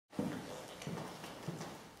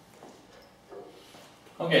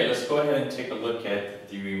Okay, let's go ahead and take a look at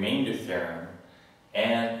the remainder theorem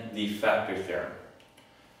and the factor theorem.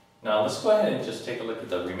 Now let's go ahead and just take a look at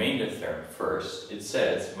the remainder theorem first. It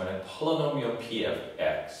says when a polynomial p of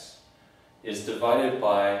x is divided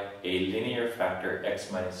by a linear factor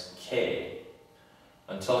x minus k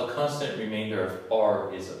until a constant remainder of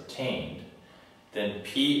r is obtained, then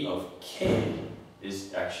p of k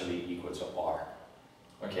is actually equal to r.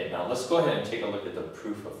 Okay, now let's go ahead and take a look at the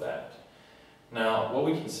proof of that. Now, what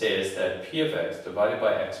we can say is that p of x divided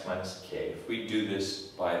by x minus k, if we do this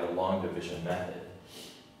by the long division method,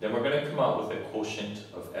 then we're going to come out with a quotient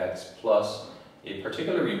of x plus a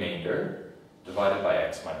particular remainder divided by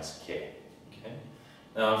x minus k. Okay?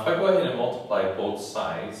 Now, if I go ahead and multiply both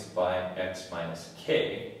sides by x minus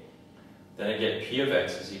k, then I get p of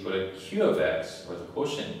x is equal to q of x, or the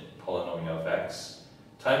quotient polynomial of x,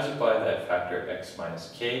 times it by that factor x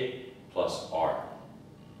minus k plus r.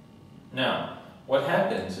 Now, what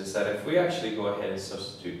happens is that if we actually go ahead and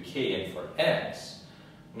substitute k in for x,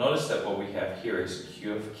 notice that what we have here is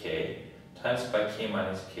q of k times by k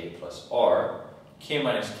minus k plus r. K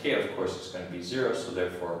minus k, of course, is going to be 0, so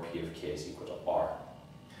therefore p of k is equal to r.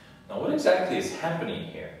 Now, what exactly is happening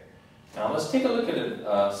here? Now, let's take a look at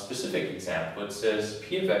a specific example. It says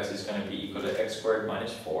p of x is going to be equal to x squared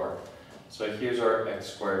minus 4. So here's our x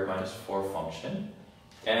squared minus 4 function,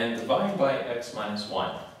 and divide by x minus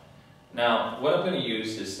 1. Now, what I'm going to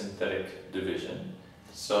use is synthetic division.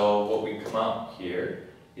 So what we come out here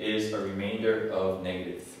is a remainder of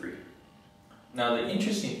negative 3. Now, the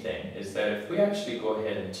interesting thing is that if we actually go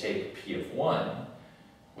ahead and take p of 1,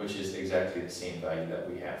 which is exactly the same value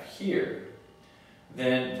that we have here,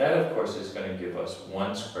 then that, of course, is going to give us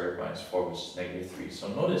 1 squared minus 4, which is negative 3. So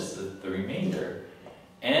notice that the remainder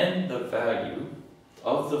and the value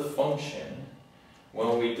of the function,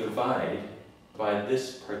 when we divide by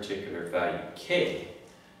this particular value k,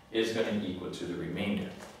 is going to equal to the remainder.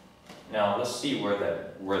 Now let's see where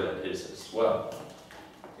that is as well.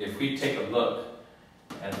 If we take a look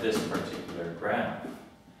at this particular graph,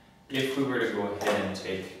 if we were to go ahead and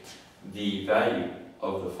take the value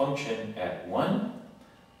of the function at 1,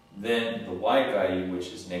 then the y value, which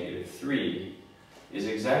is negative 3, is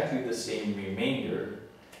exactly the same remainder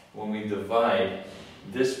when we divide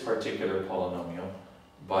this particular polynomial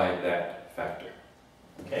by that factor.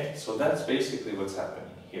 Okay, so that's basically what's happening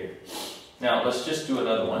here. Now let's just do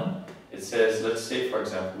another one. It says, let's say for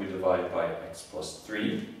example we divide by x plus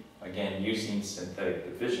 3, again using synthetic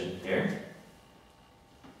division here.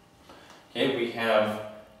 Okay, we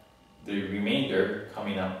have the remainder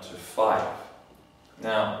coming out to 5.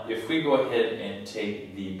 Now if we go ahead and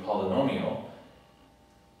take the polynomial,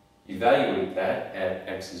 evaluate that at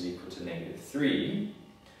x is equal to negative 3,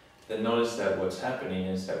 then notice that what's happening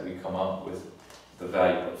is that we come out with the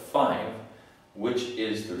value of 5, which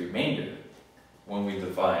is the remainder when we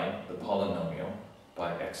divide the polynomial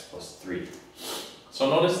by x plus 3. So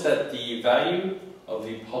notice that the value of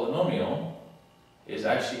the polynomial is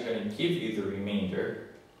actually going to give you the remainder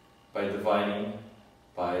by dividing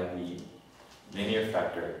by the linear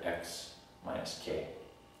factor x minus k.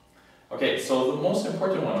 Okay, so the most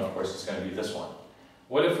important one, of course, is going to be this one.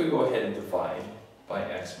 What if we go ahead and divide by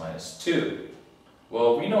x minus 2?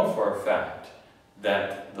 Well, we know for a fact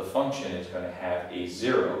that the function is going to have a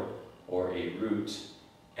 0 or a root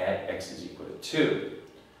at x is equal to 2.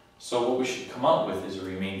 So what we should come out with is a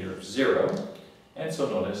remainder of 0, and so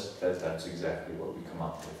notice that that's exactly what we come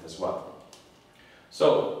out with as well.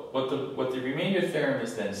 So what the remainder theorem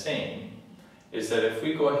is then saying is that if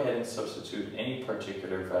we go ahead and substitute any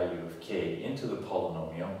particular value of k into the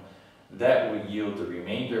polynomial, that would yield the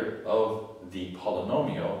remainder of the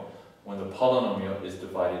polynomial when the polynomial is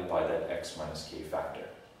divided by that x minus k factor.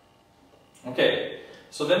 Okay,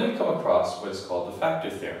 so then we come across what is called the factor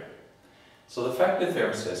theorem. So the factor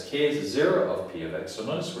theorem says k is a 0 of p of x. So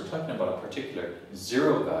notice we're talking about a particular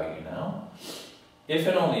 0 value now, if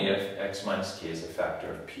and only if x minus k is a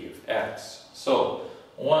factor of p of x. So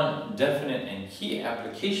one definite and key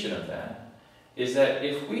application of that is that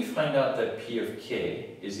if we find out that p of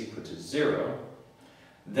k is equal to 0,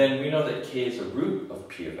 then we know that k is a root of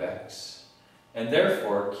p of x, and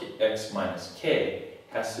therefore x minus k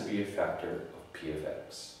has to be a factor of p of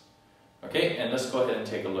x. Okay, and let's go ahead and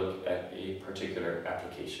take a look at a particular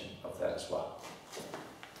application of that as well.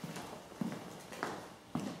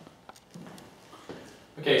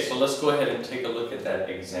 Okay, so let's go ahead and take a look at that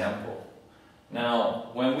example.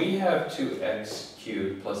 Now, when we have 2x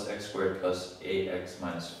cubed plus x squared plus ax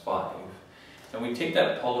minus 5, and we take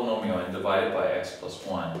that polynomial and divide it by x plus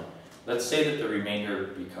 1, let's say that the remainder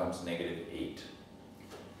becomes negative 8.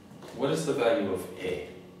 What is the value of a?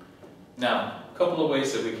 Now, couple of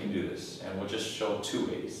ways that we can do this, and we'll just show two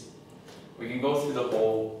ways. We can go through the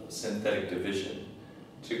whole synthetic division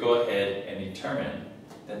to go ahead and determine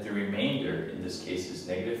that the remainder in this case is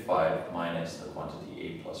 -5 minus the quantity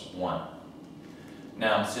a plus 1.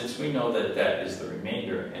 Now, since we know that that is the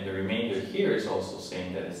remainder, and the remainder here is also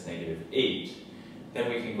saying that it's -8, then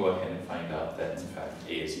we can go ahead and find out that in fact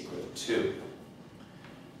a is equal to 2.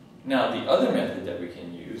 Now, the other method that we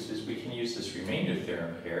can use is we can use this remainder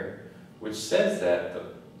theorem here, which says that the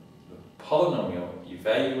polynomial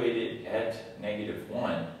evaluated at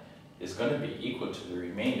 -1 is going to be equal to the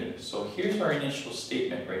remainder. So here's our initial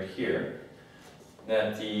statement right here,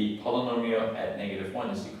 that the polynomial at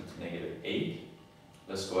 -1 is equal to -8.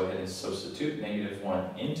 Let's go ahead and substitute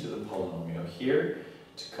 -1 into the polynomial here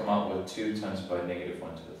to come out with 2 times by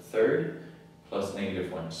 -1 to the third, plus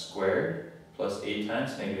 -1 squared, plus 8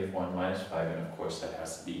 times -1 minus 5, and of course that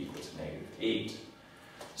has to be equal to -8.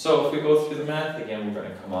 So if we go through the math again, we're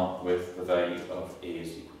going to come out with the value of a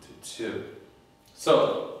is equal to 2.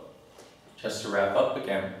 So, just to wrap up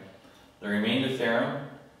again, the remainder theorem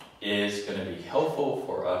is going to be helpful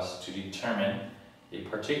for us to determine a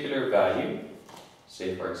particular value,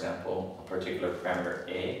 say for example a particular parameter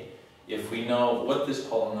a, if we know what this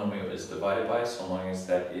polynomial is divided by, so long as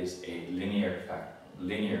that is a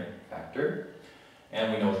linear factor,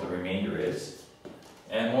 and we know what the remainder is.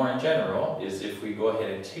 And more in general is if we go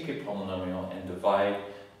ahead and take a polynomial and divide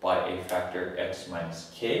by a factor x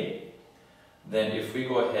minus k, then if we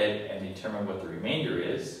go ahead and determine what the remainder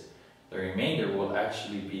is, the remainder will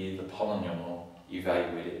actually be the polynomial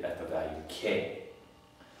evaluated at the value k.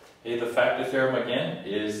 Okay, the factor theorem again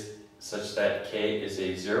is such that k is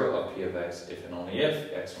a 0 of p of x if and only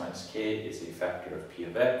if x minus k is a factor of p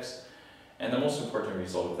of x. And the most important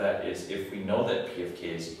result of that is if we know that p of k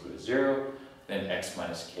is equal to 0, then x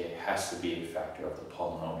minus k has to be a factor of the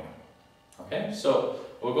polynomial. Okay, so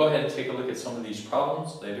we'll go ahead and take a look at some of these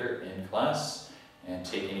problems later in class and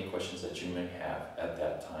take any questions that you may have at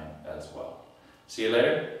that time as well. See you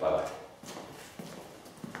later. Bye-bye.